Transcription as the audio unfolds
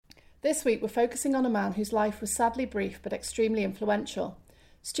This week we're focusing on a man whose life was sadly brief but extremely influential.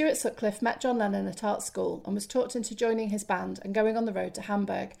 Stuart Sutcliffe met John Lennon at art school and was talked into joining his band and going on the road to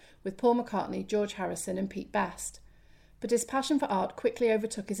Hamburg with Paul McCartney, George Harrison and Pete Best. But his passion for art quickly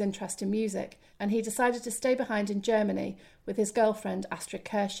overtook his interest in music, and he decided to stay behind in Germany with his girlfriend Astrid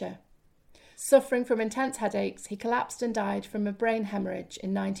Kircher. Suffering from intense headaches, he collapsed and died from a brain hemorrhage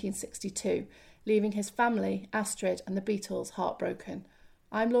in 1962, leaving his family, Astrid and the Beatles, heartbroken.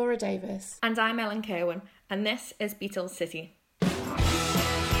 I'm Laura Davis. And I'm Ellen Kerwin, and this is Beatles City.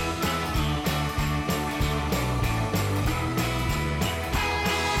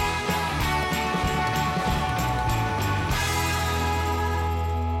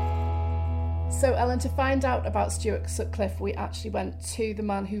 So, Ellen, to find out about Stuart Sutcliffe, we actually went to the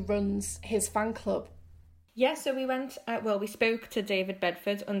man who runs his fan club. Yeah, so we went, we spoke to David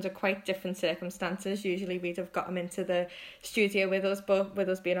Bedford under quite different circumstances. Usually we'd have got him into the studio with us, but with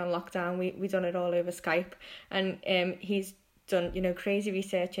us being on lockdown, we done it all over Skype. And he's done, crazy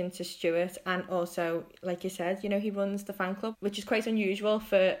research into Stuart, and also, like you said, he runs the fan club, which is quite unusual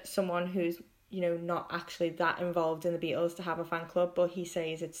for someone who's, not actually that involved in the Beatles to have a fan club, but he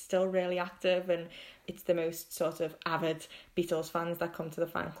says it's still really active and it's the most sort of avid Beatles fans that come to the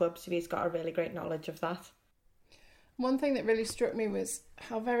fan club, so he's got a really great knowledge of that. One thing that really struck me was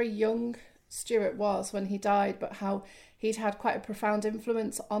how very young Stuart was when he died, but how he'd had quite a profound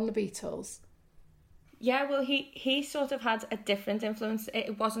influence on the Beatles. Yeah, well, he sort of had a different influence.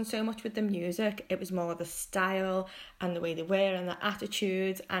 It wasn't so much with the music, it was more the style and the way they were and the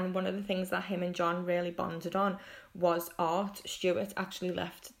attitude. And one of the things that him and John really bonded on was art. Stuart actually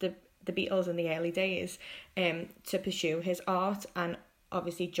left the Beatles in the early days to pursue his art, and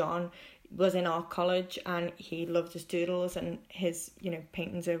obviously John was in art college and he loved his doodles, and his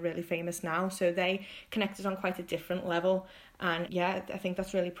paintings are really famous now, so they connected on quite a different level. And yeah, I think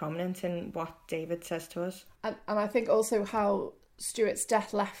that's really prominent in what David says to us. And I think also how Stuart's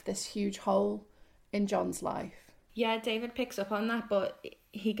death left this huge hole in John's life. Yeah, David picks up on that, but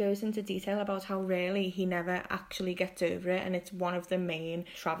he goes into detail about how really he never actually gets over it, and it's one of the main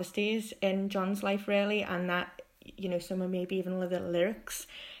travesties in John's life, really, and that some of maybe even the lyrics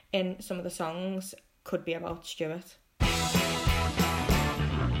in some of the songs could be about Stuart.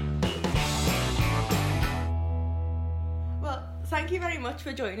 Well, thank you very much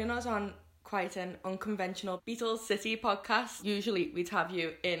for joining us on quite an unconventional Beatles City podcast. Usually we'd have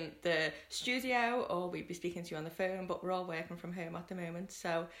you in the studio or we'd be speaking to you on the phone, but we're all working from home at the moment.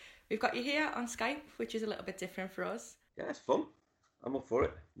 So we've got you here on Skype, which is a little bit different for us. Yeah, it's fun. I'm up for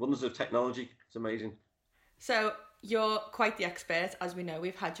it. Wonders of technology. It's amazing. So you're quite the expert, as we know.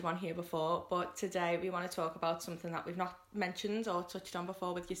 We've had you on here before, but today we want to talk about something that we've not mentioned or touched on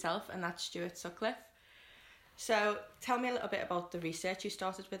before with yourself, and that's Stuart Sutcliffe. So tell me a little bit about the research you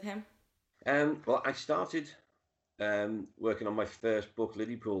started with him. Well, I started working on my first book,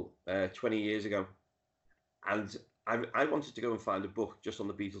 Liverpool, 20 years ago. And I wanted to go and find a book just on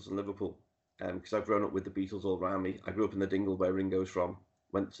the Beatles and Liverpool, because I've grown up with the Beatles all around me. I grew up in the Dingle where Ringo's from,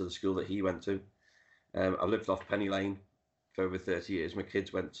 went to the school that he went to. I lived off Penny Lane for over 30 years. My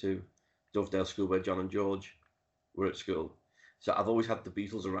kids went to Dovedale School where John and George were at school. So I've always had the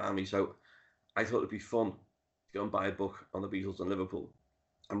Beatles around me. So I thought it'd be fun to go and buy a book on the Beatles and Liverpool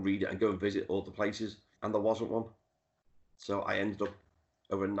and read it and go and visit all the places. And there wasn't one. So I ended up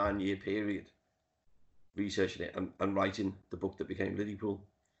over a 9-year period researching it and writing the book that became Liverpool.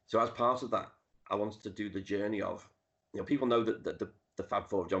 So as part of that, I wanted to do the journey of, people know that the Fab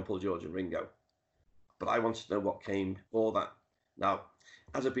Four of John, Paul, George and Ringo. But I wanted to know what came before that. Now,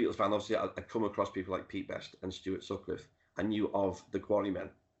 as a Beatles fan, obviously, I'd come across people like Pete Best and Stuart Sutcliffe. I knew of the Quarrymen.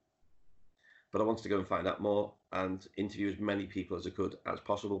 But I wanted to go and find out more and interview as many people as I could as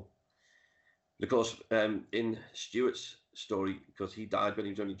possible. And of course, in Stuart's story, because he died when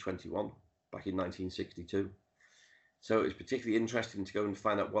he was only 21, back in 1962. So it's particularly interesting to go and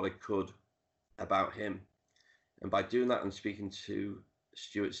find out what I could about him. And by doing that and speaking to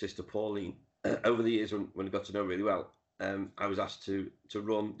Stuart's sister, Pauline, over the years, when I got to know really well, I was asked to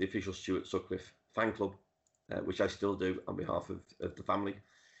run the official Stuart Sutcliffe fan club, which I still do on behalf of the family.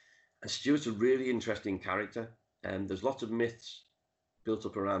 And Stuart's a really interesting character, and there's lots of myths built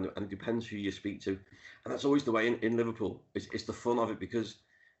up around him, and it depends who you speak to. And that's always the way in Liverpool. It's the fun of it, because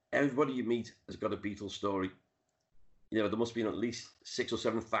everybody you meet has got a Beatles story. There must be at least 6,000 or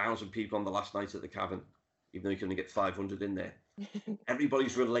 7,000 people on the last night at the Cavern, even though you can only get 500 in there.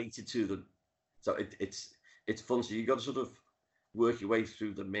 Everybody's related to them. So it's fun. So you've got to sort of work your way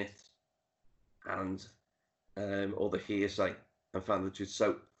through the myth and all the hearsay and find the truth.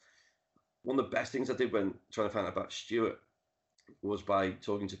 So one of the best things I did when trying to find out about Stuart was by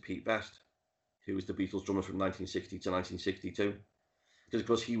talking to Pete Best, who was the Beatles drummer from 1960 to 1962. Because, of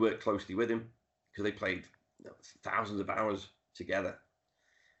course, he worked closely with him because they played thousands of hours together.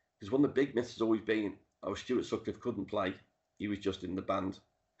 Because one of the big myths has always been, oh, Stuart Sutcliffe couldn't play. He was just in the band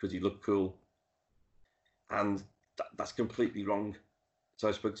because he looked cool. And that's completely wrong. So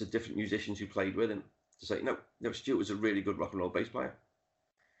I spoke to different musicians who played with him to say, no, Stuart was a really good rock and roll bass player.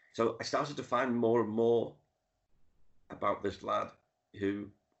 So I started to find more and more about this lad who,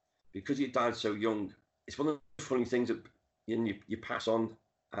 because he died so young, it's one of the funny things that you pass on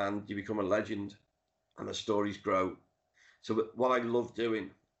and you become a legend and the stories grow. So what I love doing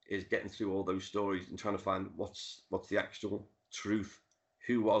is getting through all those stories and trying to find what's the actual truth.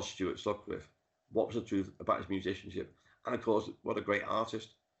 Who was Stuart Sutcliffe? What was the truth about his musicianship? And of course, what a great artist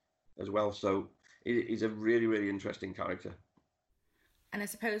as well. So he's a really, really interesting character. And I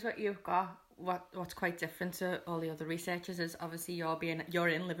suppose what you've got, what's quite different to all the other researchers is obviously you're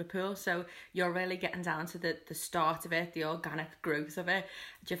in Liverpool, so you're really getting down to the start of it, the organic growth of it.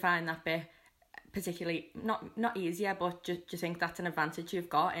 Do you find that bit particularly not easier, but do you think that's an advantage you've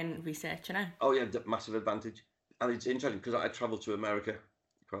got in researching it? Oh yeah, massive advantage. And it's interesting because I travel to America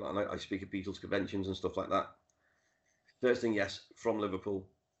quite a lot, and I speak at Beatles conventions and stuff like that. First thing, yes, from Liverpool.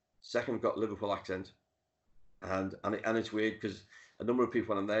 Second, got Liverpool accent, and it's weird because a number of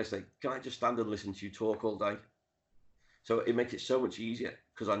people when I'm there say, "Can I just stand and listen to you talk all day?" So it makes it so much easier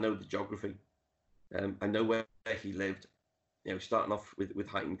because I know the geography. I know where he lived. Starting off with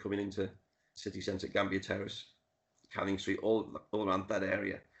Highton, coming into city centre, Gambia Terrace, Canning Street, all around that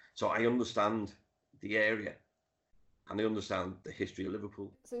area. So I understand the area, and I understand the history of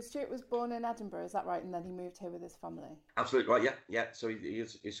Liverpool. So Stuart was born in Edinburgh, is that right? And then he moved here with his family? Absolutely right, yeah. So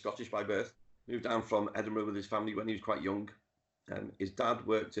he's Scottish by birth. Moved down from Edinburgh with his family when he was quite young. His dad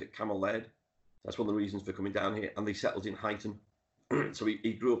worked at Camel Laird. That's one of the reasons for coming down here. And they settled in Highton. So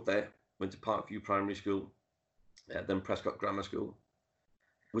he grew up there, went to Parkview Primary School, then Prescott Grammar School.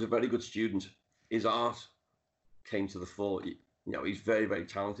 Was a very good student. His art came to the fore. He's very, very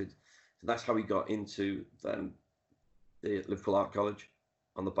talented. So that's how he got into the Liverpool Art College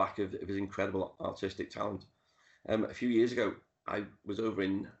on the back of his incredible artistic talent. A few years ago, I was over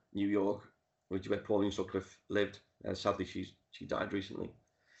in New York, which is where Pauline Sutcliffe lived. Sadly, she died recently.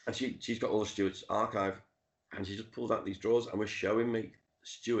 And she's got all of Stuart's archive, and she just pulled out these drawers and was showing me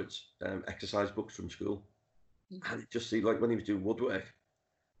Stuart's exercise books from school. And it just seemed like when he was doing woodwork,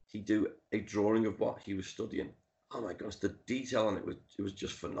 he'd do a drawing of what he was studying. Oh my gosh, the detail on it was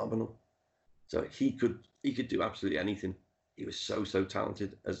just phenomenal. So he could do absolutely anything. He was so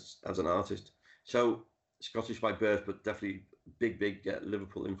talented as an artist. So Scottish by birth, but definitely big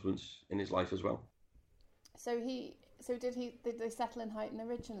Liverpool influence in his life as well. So did they settle in Highton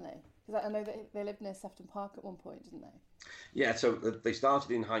originally? Because I know that they lived near Sefton Park at one point, didn't they? Yeah, so they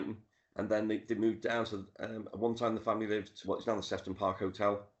started in Highton, and then they moved down. So at one time the family lived what is now the Sefton Park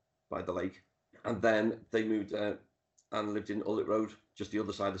Hotel by the lake, and then they moved and lived in Ullet Road, just the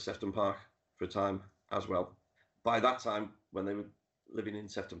other side of Sefton Park, for a time as well. By that time, when they were living in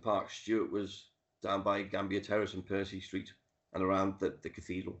Sefton Park, Stuart was down by Gambia Terrace and Percy Street and around the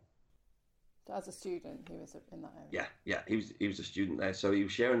cathedral. So as a student, he was in that area? Yeah, he was a student there. So he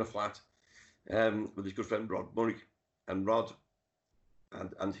was sharing a flat with his good friend Rod Murray. And Rod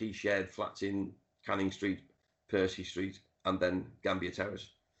and he shared flats in Canning Street, Percy Street, and then Gambia Terrace.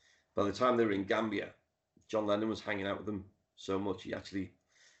 By the time they were in Gambia, John Lennon was hanging out with them so much, he actually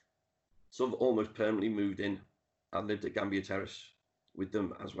sort of almost permanently moved in and lived at Gambia Terrace with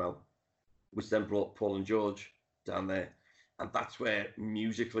them as well, which then brought Paul and George down there. And that's where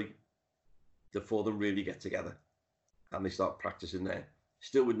musically the four of them really get together and they start practicing there.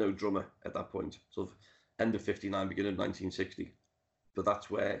 Still with no drummer at that point, sort of end of 59, beginning of 1960. But that's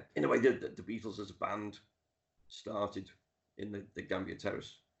where, in a way, the Beatles as a band started in the Gambia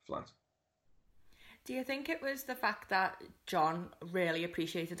Terrace flat. Do you think it was the fact that John really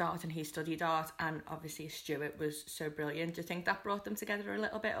appreciated art and he studied art, and obviously Stuart was so brilliant? Do you think that brought them together a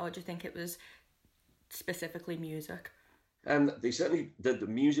little bit, or do you think it was specifically music? They certainly, the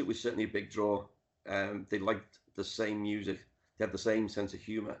music was certainly a big draw. They liked the same music. They had the same sense of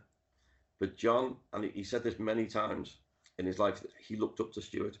humour. But John, and he said this many times in his life, that he looked up to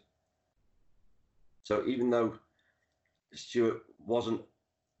Stuart. So even though Stuart wasn't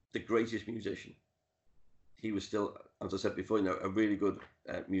the greatest musician, he was still, as I said before, a really good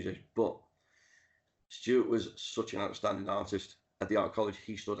musician. But Stuart was such an outstanding artist. At the art college,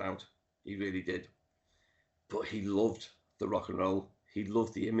 he stood out. He really did. But he loved the rock and roll. He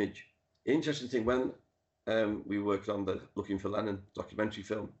loved the image. Interesting thing, when we worked on the Looking for Lennon documentary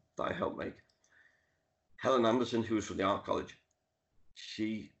film that I helped make, Helen Anderson, who was from the art college,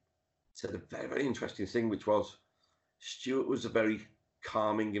 she said a very, very interesting thing, which was Stuart was a very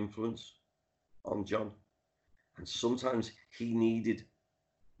calming influence on John. And sometimes he needed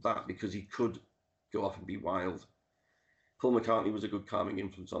that because he could go off and be wild. Paul McCartney was a good calming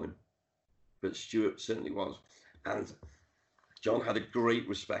influence on him, but Stuart certainly was. And John had a great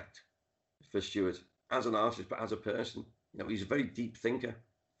respect for Stuart as an artist, but as a person. You know, he's a very deep thinker,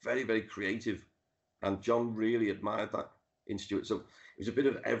 very, very creative. And John really admired that in Stuart. So it was a bit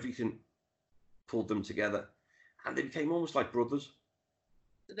of everything pulled them together. And they became almost like brothers.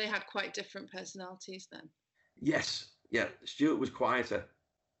 They had quite different personalities then. Yes, yeah. Stuart was quieter.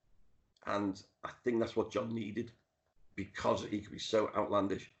 And I think that's what John needed because he could be so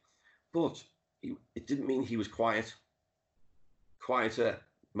outlandish. But it didn't mean he was quieter.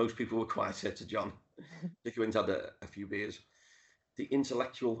 Most people were quieter to John. If you went and had a few beers. The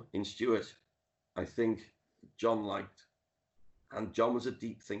intellectual in Stuart, I think John liked. And John was a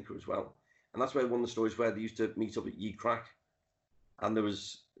deep thinker as well. And that's where one of the stories where they used to meet up at Ye Crack. And there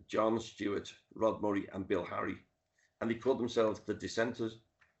was John, Stuart, Rod Murray and Bill Harry. And they called themselves the Dissenters.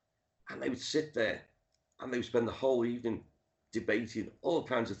 And they would sit there and they would spend the whole evening debating all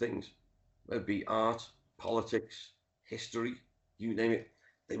kinds of things. Whether it be art, politics, history, you name it.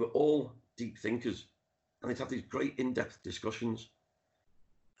 They were all deep thinkers. And they'd have these great in-depth discussions.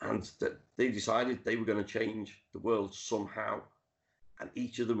 And that they decided they were going to change the world somehow. And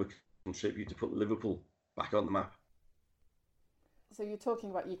each of them would contribute to put Liverpool back on the map. So you're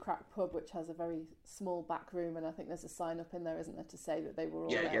talking about Ye Crack pub, which has a very small back room, and I think there's a sign up in there, isn't there, to say that they were all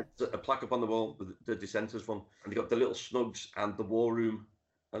there? Yeah, a plaque up on the wall with the Dissenters one. And they got the little snugs and the war room,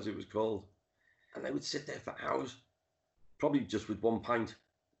 as it was called. And they would sit there for hours, probably just with one pint,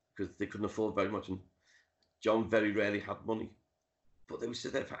 because they couldn't afford very much. And John very rarely had money. But they would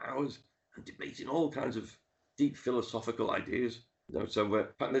sit there for hours and debating all kinds of deep philosophical ideas. You know, so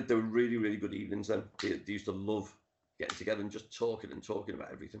apparently they were really, really good evenings then. They used to love getting together and just talking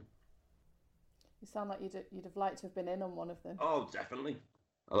about everything. You sound like you'd have liked to have been in on one of them. Oh, definitely.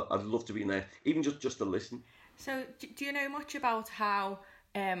 I'd love to be in there, even just to listen. So do you know much about how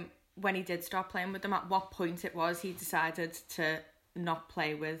when he did start playing with them, at what point it was he decided to not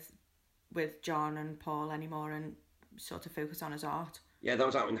play with John and Paul anymore and sort of focus on his art? Yeah, that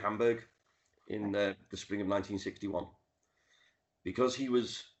was out in Hamburg in the spring of 1961. Because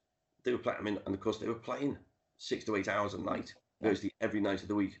they were playing, I mean, and of course they were playing 6 to 8 hours a night, virtually every night of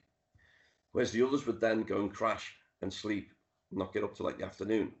the week. Whereas the others would then go and crash and sleep, and not get up till like the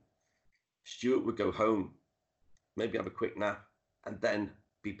afternoon. Stuart would go home, maybe have a quick nap, and then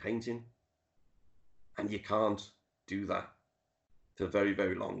be painting. And you can't do that for very,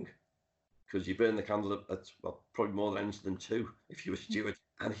 very long, because you burn the candle at well, probably more than 2 if you were Stuart.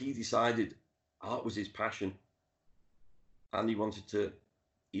 And he decided art was his passion, and he wanted to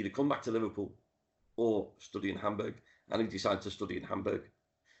either come back to Liverpool or study in Hamburg, and he decided to study in Hamburg.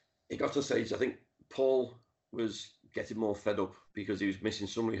 It got to a stage, I think Paul was getting more fed up because he was missing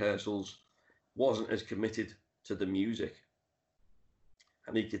some rehearsals, wasn't as committed to the music,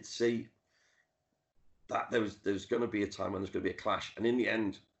 and he could see that there was going to be a time when there's going to be a clash. And in the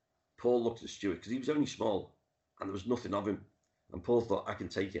end, Paul looked at Stuart, because he was only small and there was nothing of him, and Paul thought, I can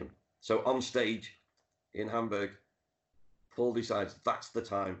take him. So on stage in Hamburg, Paul decides that's the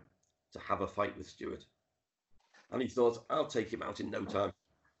time to have a fight with Stuart. And he thought, I'll take him out in no time.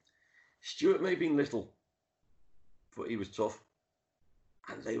 Stuart may have been little, but he was tough.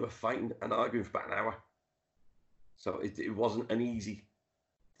 And they were fighting and arguing for about an hour. So it wasn't an easy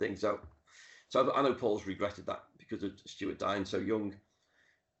thing. So I know Paul's regretted that because of Stuart dying so young.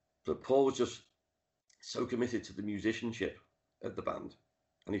 But Paul was just so committed to the musicianship of the band,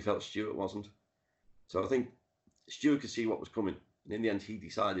 and he felt Stuart wasn't. So I think Stuart could see what was coming. And in the end, he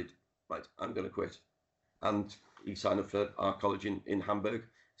decided, right, I'm going to quit. And he signed up for art college in Hamburg.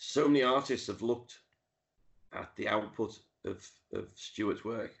 So many artists have looked at the output of Stuart's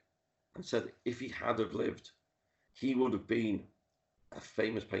work and said if he had have lived, he would have been a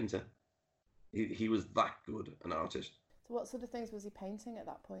famous painter. He was that good an artist. So what sort of things was he painting at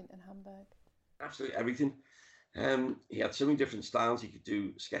that point in Hamburg? Absolutely everything. He had so many different styles. He could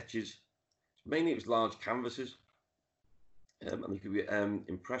do sketches. Mainly it was large canvases. And he could be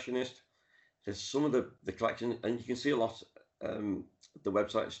impressionist. There's some of the collection, and you can see a lot the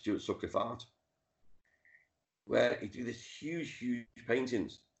website of Stuart Sutcliffe Art, where he do these huge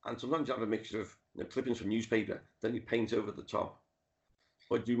paintings, and sometimes you have a mixture of clippings from newspaper, then you paint over the top,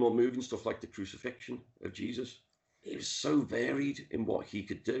 or do more moving stuff like the crucifixion of Jesus. He was so varied in what he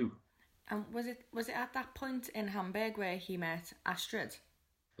could do. And was it at that point in Hamburg where he met Astrid?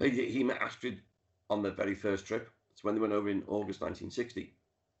 He met Astrid on the very first trip. So when they went over in August 1960, it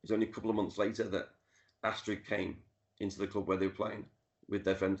was only a couple of months later that Astrid came into the club where they were playing with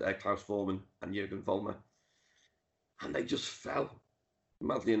their friend Klaus Forman and Jürgen Vollmer. And they just fell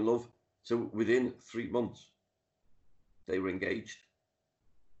madly in love. So within 3 months, they were engaged.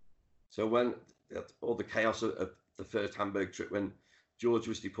 So when all the chaos of the first Hamburg trip, when George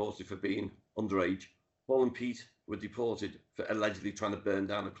was deported for being underage, Paul and Pete were deported for allegedly trying to burn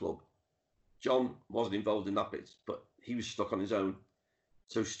down a club. John wasn't involved in that bit, but he was stuck on his own.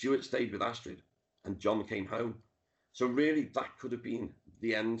 So Stuart stayed with Astrid and John came home. So really that could have been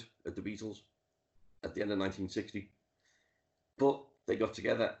the end of the Beatles at the end of 1960. But they got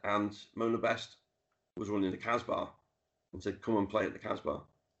together and Mona Best was running the Casbah and said, come and play at the Casbah.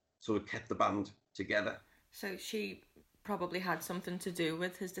 So it kept the band together. So she probably had something to do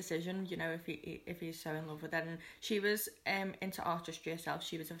with his decision, you know, if he's so in love with it. And she was into artistry herself.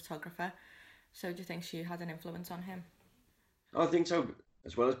 She was a photographer. So do you think she had an influence on him? I think so.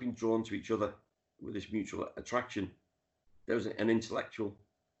 As well as being drawn to each other with this mutual attraction, there was an intellectual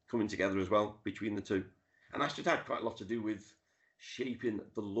coming together as well between the two. And Astrid had quite a lot to do with shaping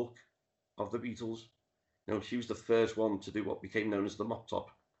the look of the Beatles. You know, she was the first one to do what became known as the mop top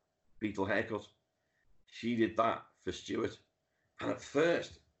Beatle haircut. She did that for Stuart. And at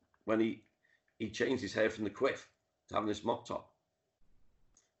first, when he changed his hair from the quiff to having this mop top,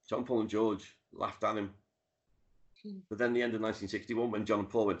 John, Paul and George laughed at him. But then the end of 1961, when John and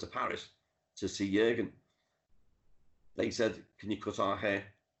Paul went to Paris to see Jürgen, they said, can you cut our hair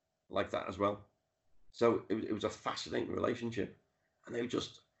like that as well? So it was a fascinating relationship. And they were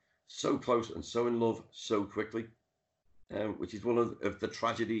just so close and so in love so quickly, which is one of the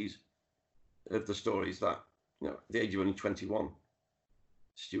tragedies of the stories that, you know, at the age of only 21,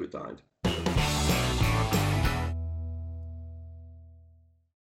 Stuart died.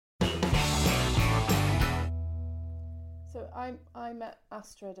 So I met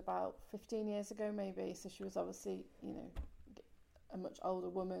Astrid about 15 years ago, maybe. So she was obviously, you know, a much older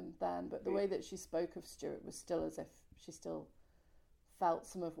woman then. But the way that she spoke of Stuart was still as if she still felt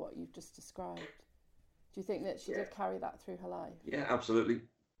some of what you've just described. Do you think that she did carry that through her life? Yeah, absolutely.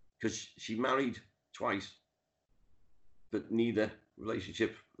 Because she married twice, but neither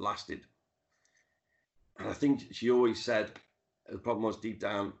relationship lasted. And I think she always said, the problem was deep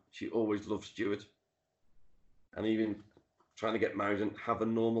down, she always loved Stuart. And even trying to get married and have a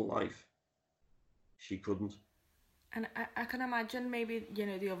normal life, she couldn't. And I can imagine maybe, you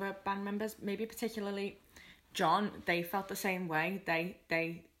know, the other band members, maybe particularly John, they felt the same way.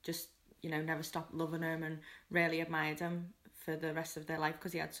 They just, you know, never stopped loving him and really admired him for the rest of their life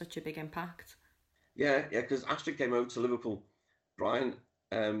because he had such a big impact. Yeah, because Astrid came over to Liverpool. Brian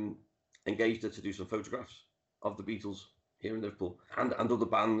engaged her to do some photographs of the Beatles here in Liverpool and other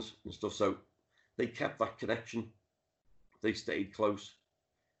bands and stuff. So they kept that connection. They stayed close.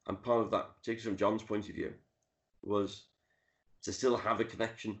 And part of that, particularly from John's point of view, was to still have a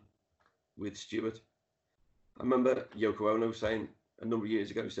connection with Stuart. I remember Yoko Ono saying a number of years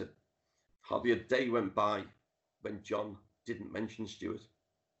ago, he said, hardly a day went by when John didn't mention Stuart.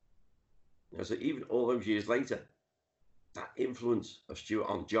 You know, so even all those years later, that influence of Stuart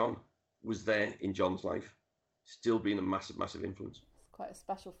on John was there in John's life, still being a massive, massive influence. It's quite a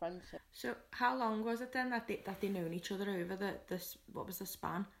special friendship. So how long was it then that they known each other over what was the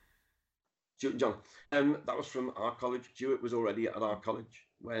span? Stuart and John, that was from our college. Stuart was already at our college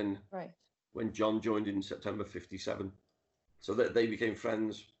when John joined in September 57. So that they became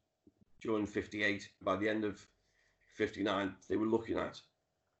friends during 58. By the end of 59, they were looking at,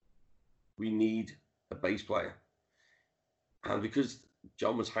 we need a bass player. And because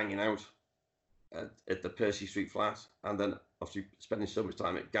John was hanging out at the Percy Street flat and then obviously spending so much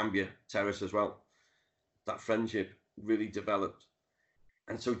time at Gambier Terrace as well, that friendship really developed.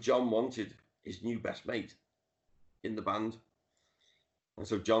 And so John wanted his new best mate in the band. And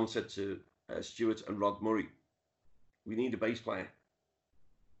so John said to Stuart and Rod Murray, we need a bass player.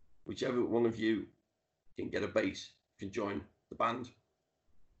 Whichever one of you can get a bass can join the band.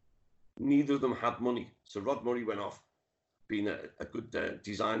 Neither of them had money. So Rod Murray went off being a good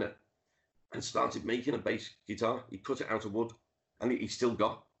designer and started making a bass guitar. He cut it out of wood and he still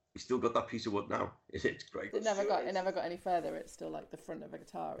got that piece of wood now. It's great. It never got any further. It's still like the front of a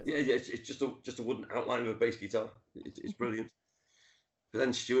guitar, isn't it? Yeah, it's just a wooden outline of a bass guitar. It's brilliant. But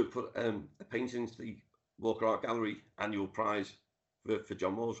then Stuart put a painting into the Walker Art Gallery annual prize for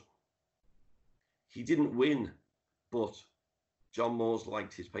John Moores. He didn't win, but John Moores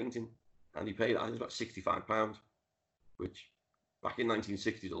liked his painting and he paid, I think it was about £65, which back in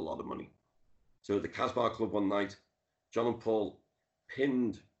 1960 is a lot of money. So at the Casbah Club one night, John and Paul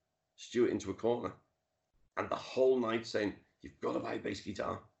pinned Stuart into a corner and the whole night saying, "You've got to buy a bass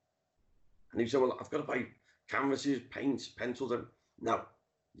guitar." And he said, "Well, I've got to buy canvases, paints, pencils." And no,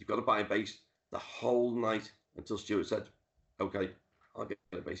 you've got to buy a bass. The whole night until Stuart said, "Okay, I'll get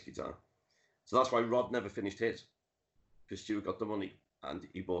a bass guitar." So that's why Rod never finished his, because Stuart got the money and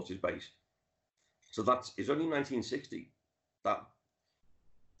he bought his bass. So it's only 1960 that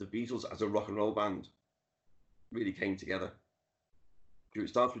the Beatles as a rock and roll band really came together. It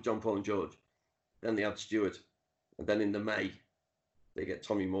starts with John, Paul and George, then they had Stuart, and then in the May they get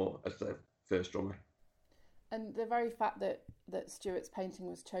Tommy Moore as their first drummer. And the very fact that Stuart's painting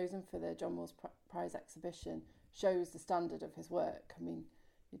was chosen for the John Moores Prize exhibition shows the standard of his work. I mean,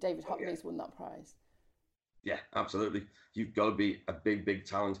 David Hockney's won that prize. Yeah, absolutely. You've got to be a big, big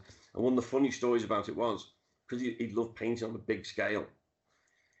talent. And one of the funny stories about it was, because he loved painting on a big scale,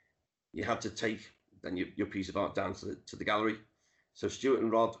 you had to take then your piece of art down to the gallery. So Stuart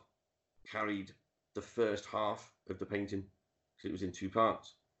and Rod carried the first half of the painting, because it was in two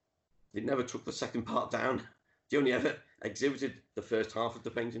parts. They never took the second part down. They only ever exhibited the first half of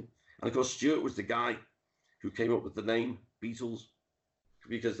the painting. And of course, Stuart was the guy who came up with the name Beatles,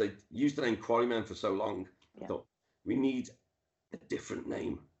 because they used the name Quarrymen for so long. Yeah. Thought, we need a different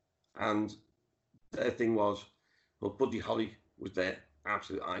name. And their thing was, well, Buddy Holly was their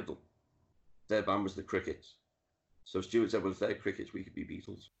absolute idol. Their band was the Crickets. So Stuart said, well, if they're Crickets, we could be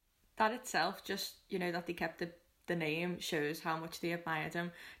Beatles. That itself, just, that they kept the name, shows how much they admired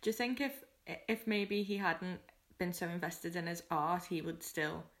him. Do you think if maybe he hadn't been so invested in his art, he would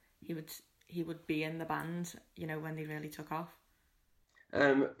be in the band, when they really took off?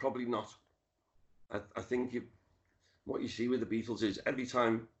 Probably not. I think what you see with the Beatles is every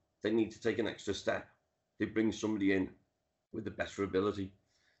time they need to take an extra step, they bring somebody in with the better ability.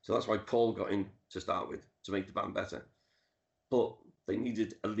 So that's why Paul got in to start with, to make the band better. But they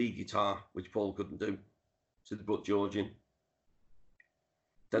needed a lead guitar, which Paul couldn't do. So they brought George in.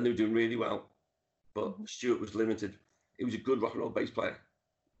 Then they were doing really well, but Stuart was limited. He was a good rock and roll bass player,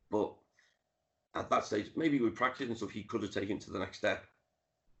 but at that stage, maybe with practice and stuff, he could have taken it to the next step.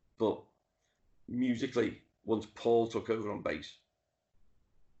 But musically, once Paul took over on bass,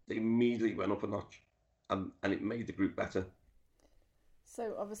 they immediately went up a notch, and it made the group better.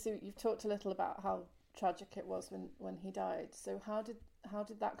 So obviously, you've talked a little about how tragic it was when he died. So how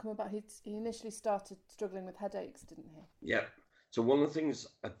did that come about? He initially started struggling with headaches, didn't he? Yeah. So one of the things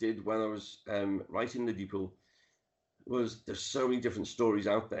I did when I was writing Liverpool was there's so many different stories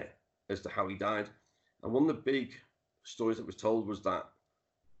out there as to how he died. And one of the big stories that was told was that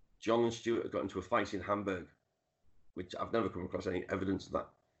John and Stuart had got into a fight in Hamburg, which I've never come across any evidence of that.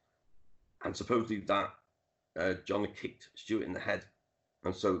 And supposedly that John had kicked Stuart in the head.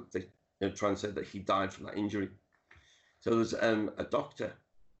 And so they try and say that he died from that injury. So there's a doctor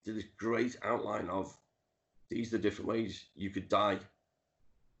did this great outline of these are the different ways you could die.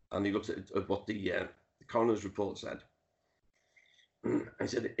 And he looked at what the coroner's report said. I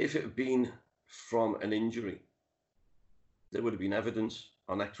said, if it had been from an injury, there would have been evidence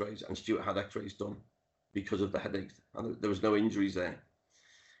on x-rays, and Stuart had x-rays done because of the headache, and there was no injuries there.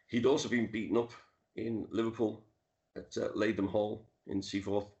 He'd also been beaten up in Liverpool at Latham Hall in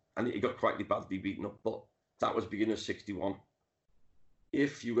Seaforth, and he got quite badly beaten up, but that was beginning of 61.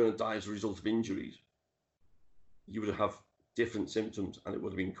 If you were going to die as a result of injuries, you would have different symptoms, and it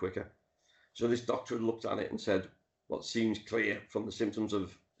would have been quicker. So this doctor had looked at it and said, what seems clear from the symptoms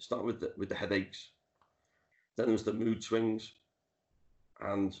of, start with the headaches, then there was the mood swings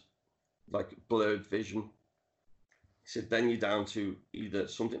and like blurred vision. He said, then you're down to either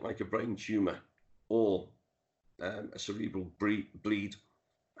something like a brain tumour or a cerebral bleed.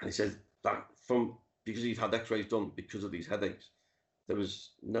 And he said that because he'd had x-rays done because of these headaches, there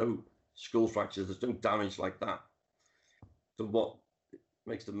was no skull fractures, there's no damage like that. So what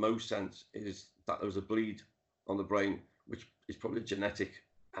makes the most sense is that there was a bleed on the brain, which is probably genetic,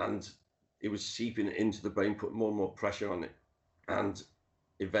 and it was seeping into the brain, putting more and more pressure on it. And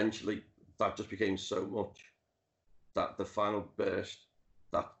eventually that just became so much that the final burst,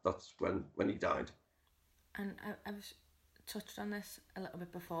 that's when he died. And I've touched on this a little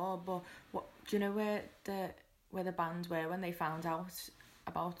bit before, but what do you know where the band were when they found out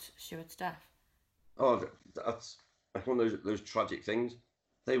about Stuart's death? Oh, that's one of those tragic things.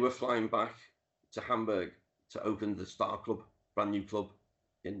 They were flying back to Hamburg to open the Star Club, brand new club,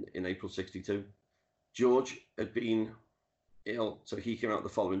 in April 62. George had been ill, so he came out the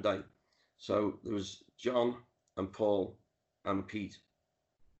following day. So there was John and Paul and Pete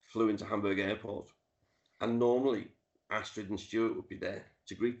flew into Hamburg airport, and normally Astrid and Stuart would be there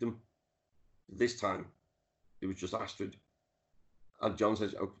to greet them. This time it was just Astrid, and John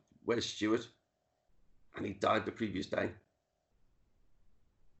says, oh, where's Stuart? and he died the previous day.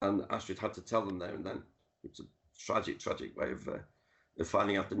 And Astrid had to tell them there and then. It's a tragic way of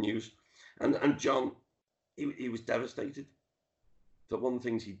finding out the news. And John, he was devastated. But one of the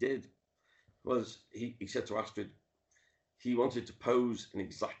things he did was he said to Astrid, he wanted to pose in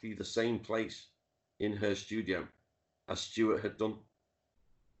exactly the same place in her studio as Stuart had done.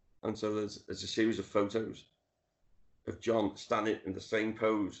 And so there's a series of photos of John standing in the same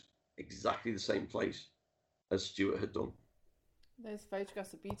pose, exactly the same place as Stuart had done. Those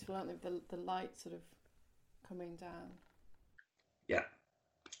photographs are beautiful, aren't they? The light sort of coming down. Yeah.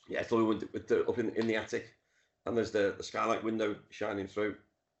 So we went up in the attic, and there's the skylight window shining through.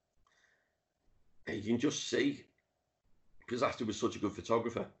 And you can just see, because Astrid was such a good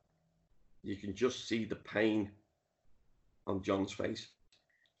photographer, you can just see the pain on John's face.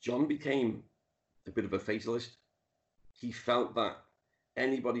 John became a bit of a fatalist. He felt that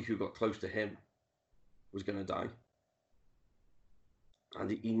anybody who got close to him was going to die. And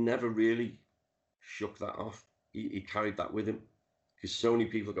he never really shook that off. He carried that with him, because so many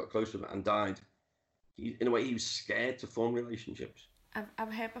people got close to him and died. In a way, he was scared to form relationships.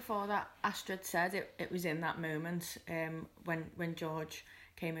 I've heard before that Astrid said it was in that moment when George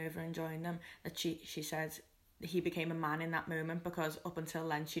came over and joined them, that she said he became a man in that moment, because up until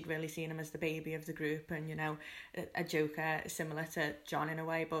then she'd really seen him as the baby of the group and, you know, a joker similar to John in a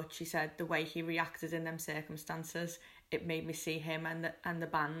way. But she said the way he reacted in them circumstances, it made me see him and the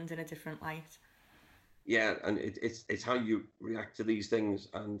band in a different light. Yeah, and it's how you react to these things.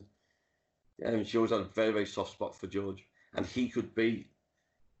 And she always had a very, very soft spot for George, and he could be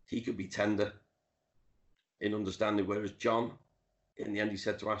tender in understanding, whereas John, in the end, he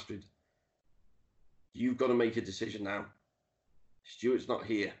said to Astrid, you've got to make a decision now. Stuart's not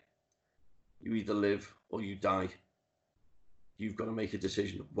here. You either live or you die. You've got to make a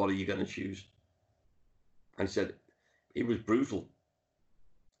decision. What are you going to choose? And he said, it was brutal,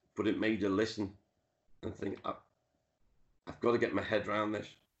 but it made her listen and think, I've got to get my head around this.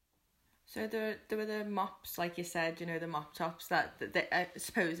 So there were the mops, like you said, you know, the mop tops that I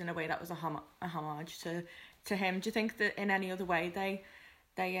suppose in a way that was a homage to him. Do you think that in any other way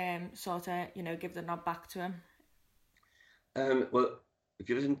they sort of, you know, give the nod back to him? Well, if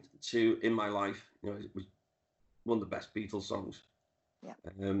you listen to In My Life, you know, it was one of the best Beatles songs.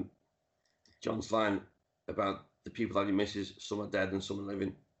 Yeah. John's line about the people that he misses, some are dead and some are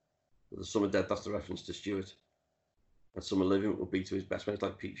living. But the some are dead, that's the reference to Stuart. And some are living would be to his best mates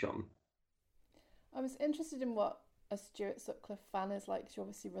like Pete Shotton. I was interested in what a Stuart Sutcliffe fan is like, 'cause you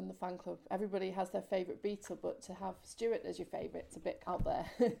obviously run the fan club. Everybody has their favourite Beatle, but to have Stuart as your favourite, it's a bit out there.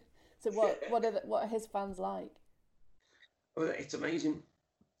 So what are his fans like? Well, it's amazing.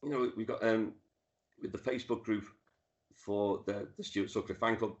 You know, we've got with the Facebook group for the Stuart Sutcliffe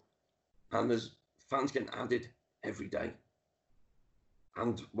fan club, and there's fans getting added every day.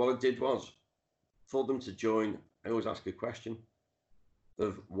 And what I did was, for them to join, I always ask a question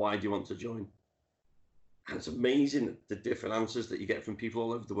of why do you want to join? And it's amazing the different answers that you get from people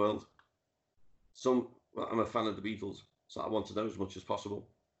all over the world. Some, well, I'm a fan of the Beatles, so I want to know as much as possible.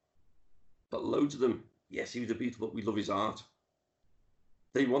 But loads of them, yes, he was a Beatle, but we love his art.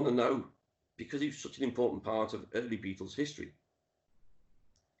 They want to know, because he was such an important part of early Beatles history.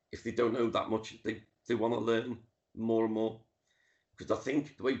 If they don't know that much, they want to learn more and more. Because I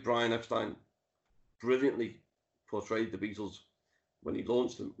think the way Brian Epstein brilliantly portrayed the Beatles when he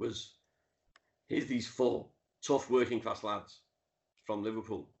launched them was, here's these four tough working class lads from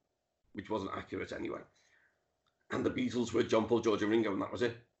Liverpool, which wasn't accurate anyway. And the Beatles were John, Paul, George and Ringo, and that was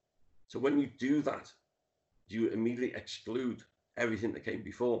it. So when you do that, you immediately exclude everything that came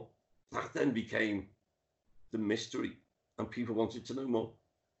before. That then became the mystery, and people wanted to know more.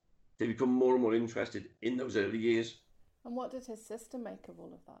 They become more and more interested in those early years. And what did his sister make of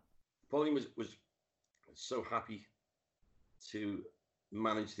all of that? Pauline was so happy to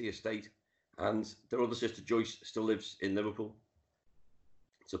manage the estate, and their other sister Joyce still lives in Liverpool.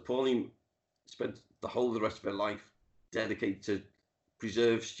 So Pauline spent the whole of the rest of her life dedicated to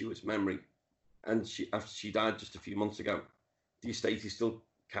preserve Stuart's memory, and after she died just a few months ago, the estate is still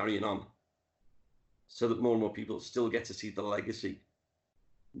carrying on, so that more and more people still get to see the legacy,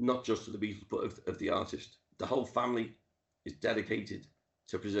 not just of the Beatles but of the artist. The whole family is dedicated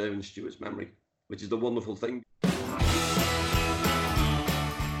to preserving Stuart's memory, which is the wonderful thing.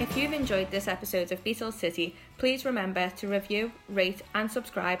 If you've enjoyed this episode of Beatles City, please remember to review, rate and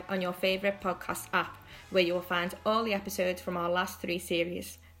subscribe on your favourite podcast app, where you will find all the episodes from our last 3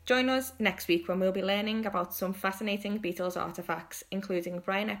 series. Join us next week when we'll be learning about some fascinating Beatles artefacts, including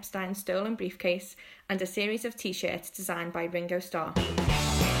Brian Epstein's stolen briefcase and a series of t-shirts designed by Ringo Starr.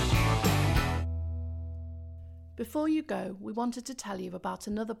 Before you go, we wanted to tell you about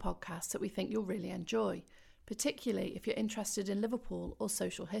another podcast that we think you'll really enjoy, particularly if you're interested in Liverpool or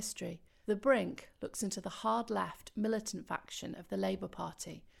social history. The Brink looks into the hard-left militant faction of the Labour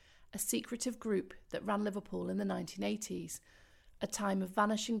Party, a secretive group that ran Liverpool in the 1980s, a time of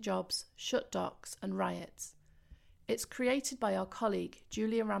vanishing jobs, shut docks and riots. It's created by our colleague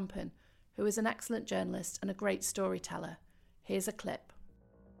Julia Rampin, who is an excellent journalist and a great storyteller. Here's a clip.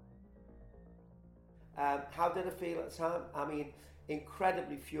 How did I feel at the time? I mean,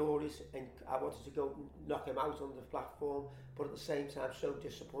 incredibly furious, and I wanted to go knock him out on the platform, but at the same time so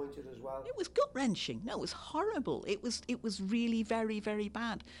disappointed as well. It was gut-wrenching. No, it was horrible. It was really very, very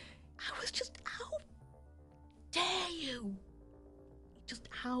bad. I was just, how dare you? Just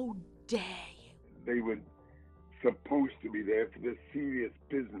how dare you? They were supposed to be there for the serious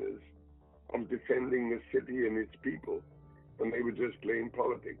business of defending the city and its people, and they were just playing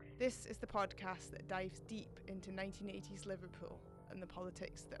politics. This is the podcast that dives deep into 1980s Liverpool and the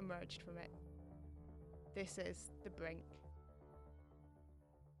politics that emerged from it. This is The Brink.